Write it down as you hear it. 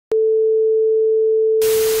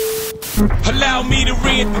Allow me to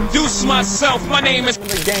reintroduce myself. My name is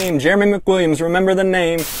The game, Jeremy McWilliams, remember the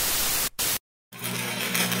name.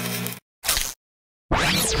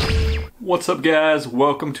 What's up guys,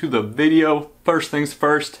 welcome to the video. First things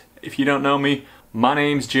first, if you don't know me, my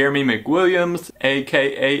name's Jeremy McWilliams,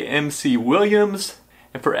 aka MC Williams.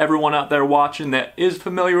 And for everyone out there watching that is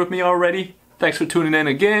familiar with me already, thanks for tuning in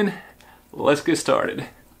again. Let's get started.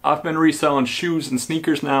 I've been reselling shoes and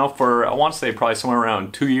sneakers now for, I want to say probably somewhere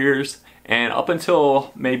around 2 years. And up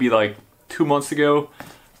until maybe like 2 months ago,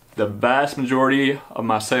 the vast majority of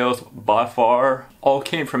my sales by far all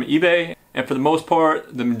came from eBay. And for the most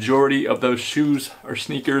part, the majority of those shoes or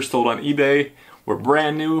sneakers sold on eBay were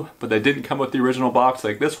brand new, but they didn't come with the original box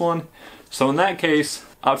like this one. So in that case,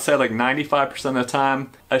 I would say like 95% of the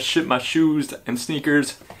time, I ship my shoes and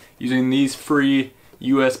sneakers using these free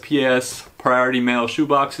USPS priority mail shoe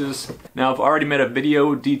boxes. Now I've already made a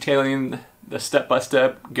video detailing the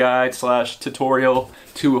step-by-step guide slash tutorial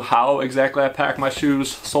to how exactly I pack my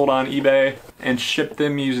shoes sold on eBay and ship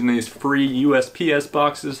them using these free USPS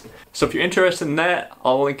boxes. So if you're interested in that,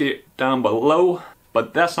 I'll link it down below.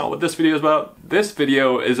 But that's not what this video is about. This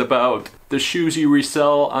video is about the shoes you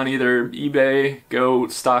resell on either eBay, Go,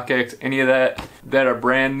 StockX, any of that are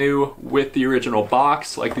brand new with the original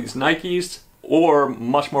box, like these Nikes. Or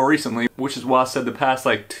much more recently, which is why I said the past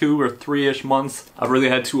like 2 or 3-ish months, I've really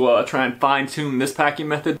had to try and fine tune this packing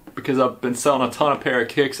method because I've been selling a ton of pair of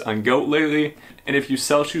kicks on GOAT lately. And if you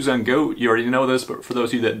sell shoes on GOAT, you already know this, but for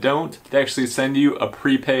those of you that don't, they actually send you a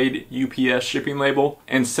prepaid UPS shipping label.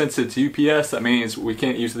 And since it's UPS, that means we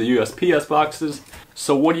can't use the USPS boxes.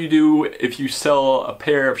 So what do you do if you sell a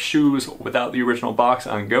pair of shoes without the original box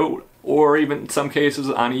on GOAT? Or even in some cases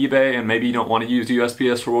on eBay, and maybe you don't want to use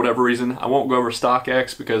USPS for whatever reason. I won't go over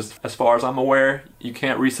StockX because as far as I'm aware, you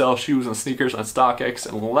can't resell shoes and sneakers on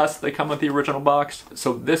StockX unless they come with the original box.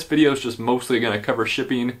 So this video is just mostly going to cover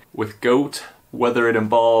shipping with GOAT, whether it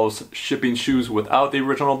involves shipping shoes without the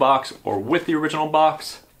original box or with the original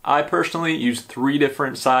box. I personally use 3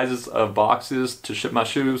 different sizes of boxes to ship my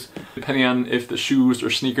shoes, depending on if the shoes or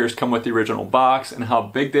sneakers come with the original box and how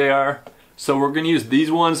big they are. So we're going to use these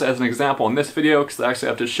ones as an example in this video because I actually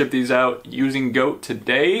have to ship these out using GOAT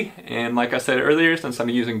today. And like I said earlier, since I'm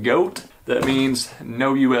using GOAT, that means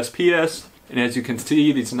no USPS. And as you can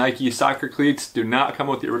see, these Nike soccer cleats do not come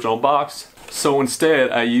with the original box. So instead,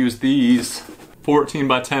 I use these 14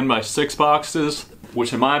 by 10 by 6 boxes,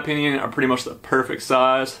 which in my opinion are pretty much the perfect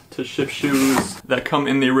size to ship shoes that come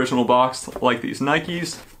in the original box like these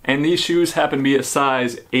Nikes. And these shoes happen to be a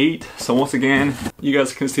size 8, so once again, you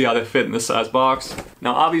guys can see how they fit in this size box.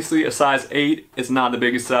 Now obviously a size 8 is not the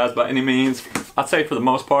biggest size by any means. I'd say for the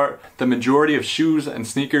most part, the majority of shoes and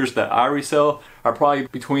sneakers that I resell are probably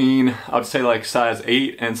between, I'd say like size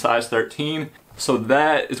 8 and size 13. So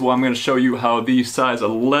that is why I'm going to show you how these size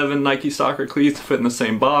 11 Nike soccer cleats fit in the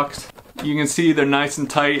same box. You can see they're nice and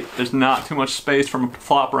tight. There's not too much space for them to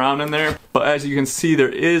flop around in there. But as you can see, there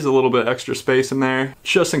is a little bit extra space in there,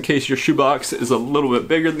 just in case your shoebox is a little bit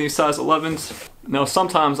bigger than these size 11s. Now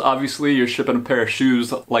sometimes obviously you're shipping a pair of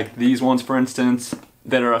shoes like these ones for instance,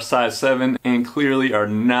 that are a size 7 and clearly are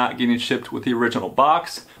not getting shipped with the original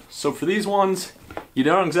box. So for these ones, you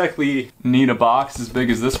don't exactly need a box as big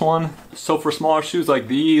as this one. So for smaller shoes like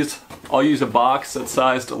these, I'll use a box that's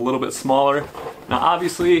sized a little bit smaller. Now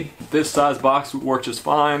obviously, this size box would work just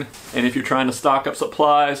fine. And if you're trying to stock up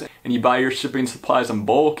supplies and you buy your shipping supplies in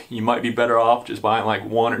bulk, you might be better off just buying like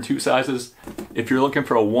 1 or 2 sizes. If you're looking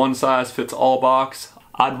for a one size fits all box,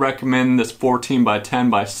 I'd recommend this 14 by 10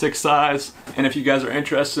 by 6 size. And if you guys are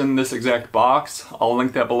interested in this exact box, I'll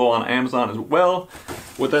link that below on Amazon as well.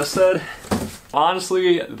 With that said,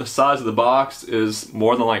 honestly, the size of the box is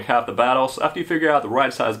more than like half the battle. So after you figure out the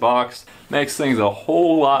right size box, makes things a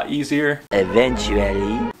whole lot easier.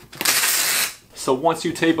 Eventually. So once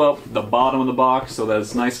you tape up the bottom of the box so that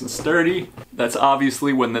it's nice and sturdy, that's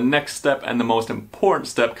obviously when the next step and the most important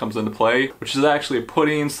step comes into play, which is actually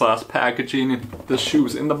putting / packaging the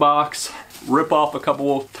shoes in the box. Rip off a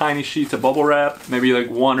couple tiny sheets of bubble wrap, maybe like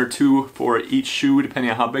 1 or 2 for each shoe depending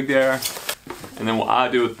on how big they are. And then what I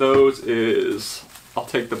do with those is I'll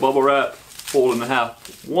take the bubble wrap, fold it in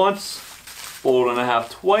half once, fold it in half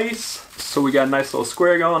twice, so we got a nice little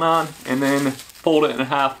square going on, and then fold it in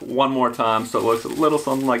half one more time so it looks a little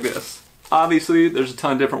something like this. Obviously, there's a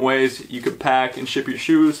ton of different ways you could pack and ship your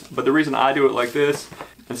shoes, but the reason I do it like this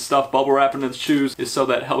and stuff bubble wrap into the shoes is so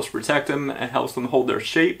that it helps protect them and helps them hold their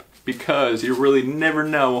shape, because you really never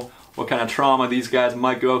know what kind of trauma these guys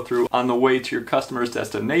might go through on the way to your customer's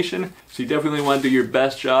destination. So you definitely want to do your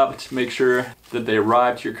best job to make sure that they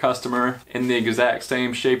arrive to your customer in the exact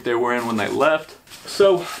same shape they were in when they left.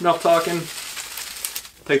 So enough talking.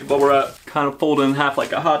 Take the bubble wrap, kind of fold it in half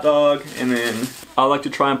like a hot dog, and then I like to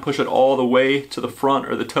try and push it all the way to the front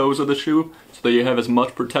or the toes of the shoe so that you have as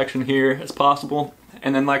much protection here as possible.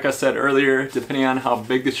 And then like I said earlier, depending on how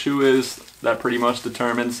big the shoe is, that pretty much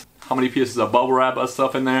determines how many pieces of bubble wrap I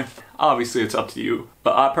stuff in there. Obviously it's up to you,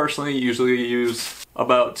 but I personally usually use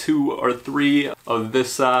about 2 or 3 of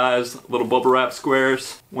this size little bubble wrap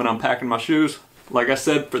squares when I'm packing my shoes. Like I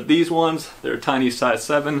said, for these ones, they're a tiny size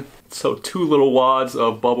 7, so 2 little wads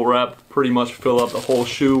of bubble wrap pretty much fill up the whole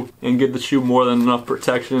shoe and give the shoe more than enough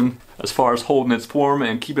protection as far as holding its form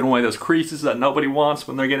and keeping away those creases that nobody wants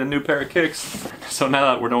when they're getting a new pair of kicks. So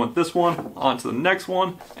now that we're done with this one, on to the next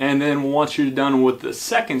one. And then once you're done with the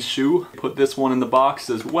second shoe, put this one in the box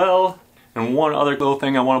as well. And one other little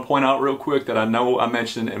thing I want to point out real quick that I know I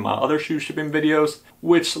mentioned in my other shoe shipping videos,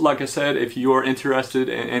 which like I said, if you're interested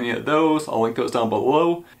in any of those, I'll link those down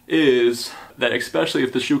below, is that especially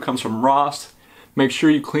if the shoe comes from Ross, make sure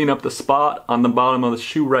you clean up the spot on the bottom of the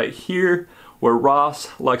shoe right here where Ross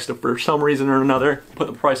likes to, for some reason or another, put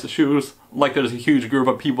the price of shoes. Like there's a huge group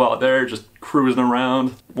of people out there just cruising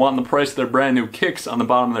around, wanting the price of their brand new kicks on the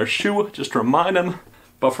bottom of their shoe, just to remind them.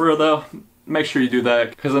 But for real though, make sure you do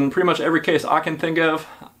that, because in pretty much every case I can think of,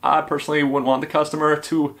 I personally wouldn't want the customer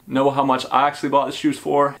to know how much I actually bought the shoes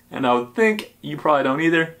for, and I would think you probably don't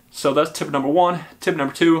either. So that's tip number 1. Tip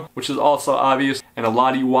number 2, which is also obvious, and a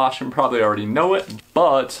lot of you watching probably already know it,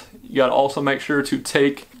 but you gotta also make sure to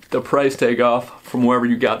take the price tag off from wherever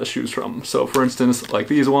you got the shoes from. So for instance, like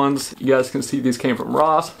these ones, you guys can see these came from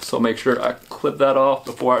Ross, so make sure I clip that off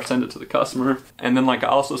before I send it to the customer. And then like I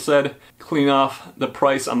also said, clean off the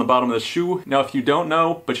price on the bottom of the shoe. Now if you don't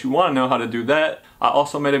know, but you want to know how to do that, I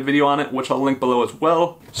also made a video on it, which I'll link below as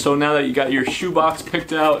well. So now that you got your shoe box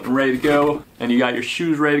picked out and ready to go, and you got your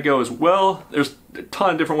shoes ready to go as well, there's a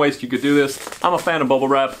ton of different ways you could do this. I'm a fan of bubble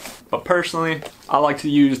wrap, but personally, I like to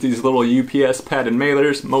use these little UPS padded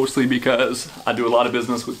mailers, mostly because I do a lot of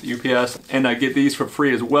business with UPS, and I get these for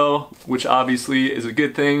free as well, which obviously is a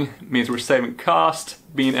good thing. It means we're saving cost,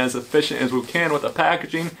 being as efficient as we can with the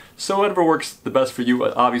packaging. So whatever works the best for you,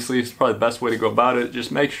 obviously it's probably the best way to go about it.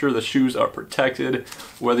 Just make sure the shoes are protected,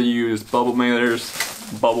 whether you use bubble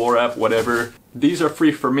mailers, bubble wrap, whatever. These are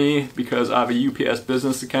free for me because I have a UPS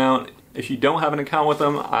business account. If you don't have an account with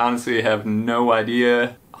them, I honestly have no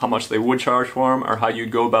idea how much they would charge for them or how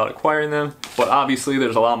you'd go about acquiring them. But obviously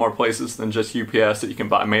there's a lot more places than just UPS that you can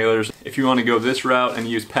buy mailers if you want to go this route and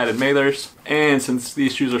use padded mailers. And since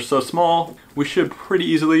these shoes are so small, we should pretty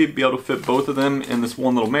easily be able to fit both of them in this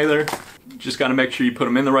one little mailer. Just got to make sure you put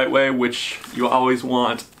them in the right way, which you always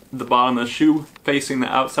want the bottom of the shoe facing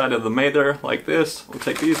the outside of the mailer like this. We'll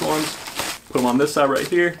take these ones, put them on this side right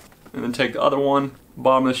here, and then take the other one,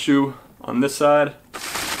 bottom of the shoe on this side.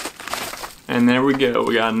 And there we go,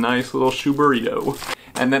 we got a nice little shoe burrito.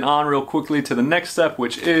 And then on real quickly to the next step,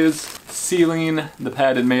 which is sealing the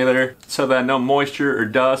padded mailer so that no moisture or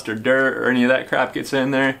dust or dirt or any of that crap gets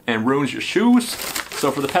in there and ruins your shoes.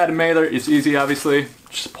 So for the padded mailer, it's easy obviously.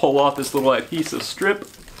 Just pull off this little adhesive strip,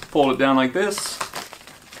 fold it down like this,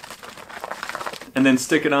 and then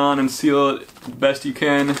stick it on and seal it the best you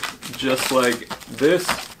can, just like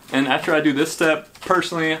this. And after I do this step,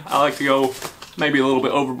 personally, I like to go maybe a little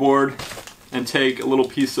bit overboard and take a little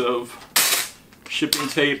piece of shipping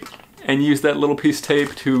tape and use that little piece of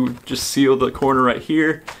tape to just seal the corner right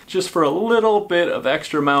here, just for a little bit of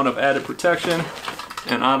extra amount of added protection.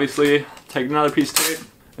 And obviously take another piece of tape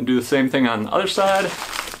and do the same thing on the other side.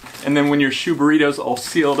 And then when your shoe burrito's all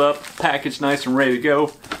sealed up, packaged nice and ready to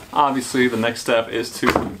go, obviously the next step is to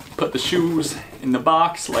put the shoes in the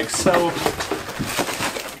box like so.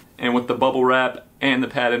 And with the bubble wrap and the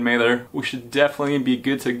padded mailer, we should definitely be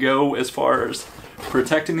good to go as far as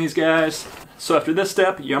protecting these guys. So after this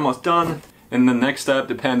step, you're almost done. And the next step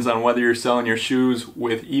depends on whether you're selling your shoes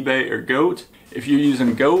with eBay or GOAT. If you're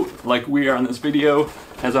using GOAT, like we are in this video,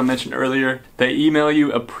 as I mentioned earlier, they email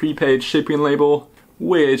you a prepaid shipping label,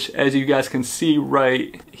 which, as you guys can see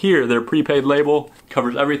right here, their prepaid label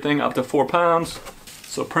covers everything up to 4 pounds.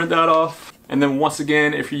 So print that off. And then once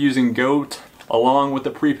again, if you're using GOAT, along with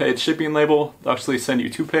the prepaid shipping label, they'll actually send you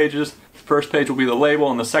 2 pages. The first page will be the label,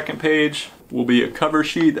 and the second page will be a cover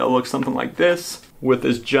sheet that looks something like this, with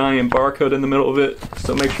this giant barcode in the middle of it.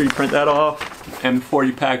 So make sure you print that off. And before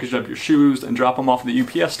you package up your shoes and drop them off at the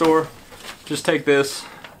UPS store, just take this,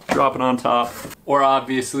 drop it on top. Or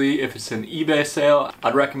obviously, if it's an eBay sale,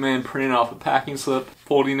 I'd recommend printing off a packing slip,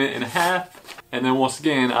 folding it in half, And then once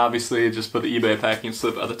again, obviously, just put the eBay packing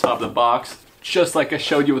slip at the top of the box, just like I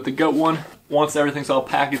showed you with the goat one. Once everything's all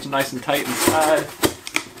packaged nice and tight inside,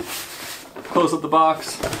 close up the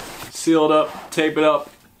box, seal it up, tape it up,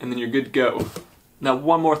 and then you're good to go. Now,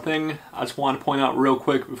 one more thing I just want to point out real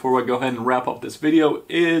quick before I go ahead and wrap up this video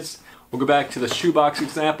is, we'll go back to the shoebox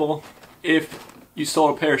example. If you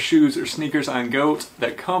sold a pair of shoes or sneakers on GOAT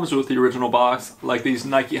that comes with the original box, like these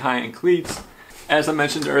Nike high-end cleats, as I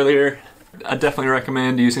mentioned earlier, I definitely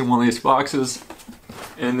recommend using one of these boxes.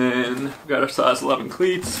 And then we've got our size 11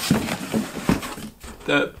 cleats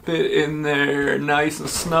that fit in there nice and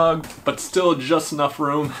snug, but still just enough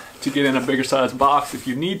room to get in a bigger size box if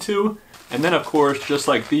you need to. And then of course, just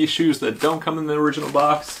like these shoes that don't come in the original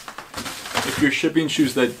box, if you're shipping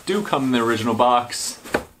shoes that do come in the original box,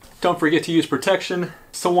 don't forget to use protection.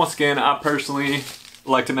 So once again, I personally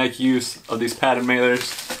like to make use of these padded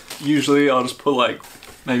mailers. Usually I'll just put like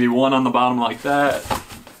maybe one on the bottom like that,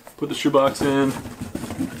 put the shoebox in,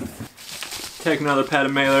 take another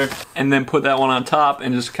padded mailer, and then put that one on top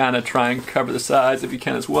and just kind of try and cover the sides if you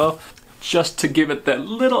can as well, just to give it that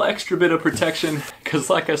little extra bit of protection,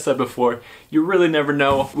 because like I said before, you really never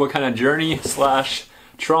know what kind of journey slash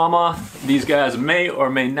trauma these guys may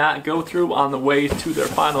or may not go through on the way to their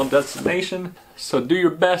final destination. So do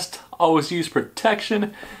your best, always use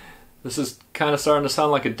protection. This is kind of starting to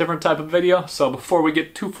sound like a different type of video, so before we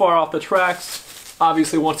get too far off the tracks,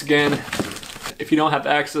 obviously once again, if you don't have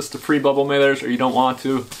access to free bubble mailers or you don't want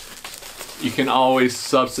to, you can always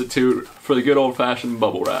substitute for the good old-fashioned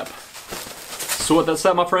bubble wrap. So with that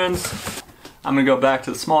said, my friends, I'm gonna go back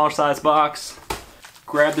to the smaller size box,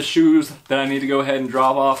 grab the shoes that I need to go ahead and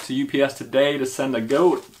drop off to UPS today to send a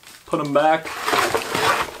GOAT, put them back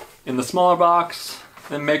in the smaller box,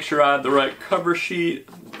 then make sure I have the right cover sheet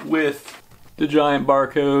with the giant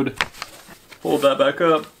barcode. Fold that back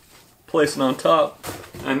up, place it on top,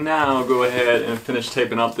 and now go ahead and finish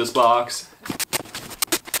taping up this box.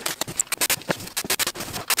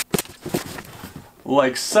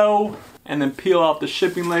 Like so, and then peel off the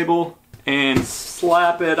shipping label and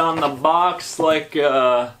slap it on the box like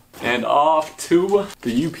and off to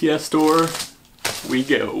the UPS store we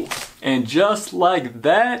go. And just like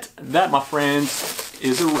that, my friends,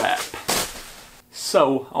 is a wrap.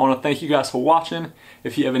 So I want to thank you guys for watching.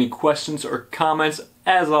 If you have any questions or comments,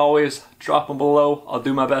 as always, drop them below. I'll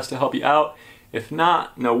do my best to help you out. If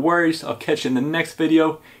not, no worries. I'll catch you in the next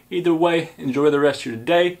video. Either way, enjoy the rest of your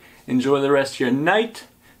day. Enjoy the rest of your night.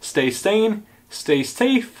 Stay sane, stay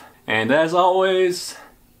safe, and as always,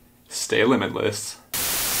 stay limitless.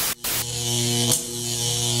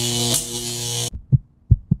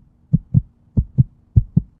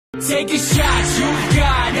 Take a shot, you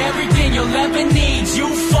got everything you'll ever need. You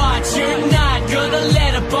fought, you're not gonna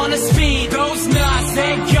let up on the speed. Those knots,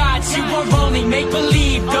 thank God you were only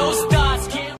make-believe. Those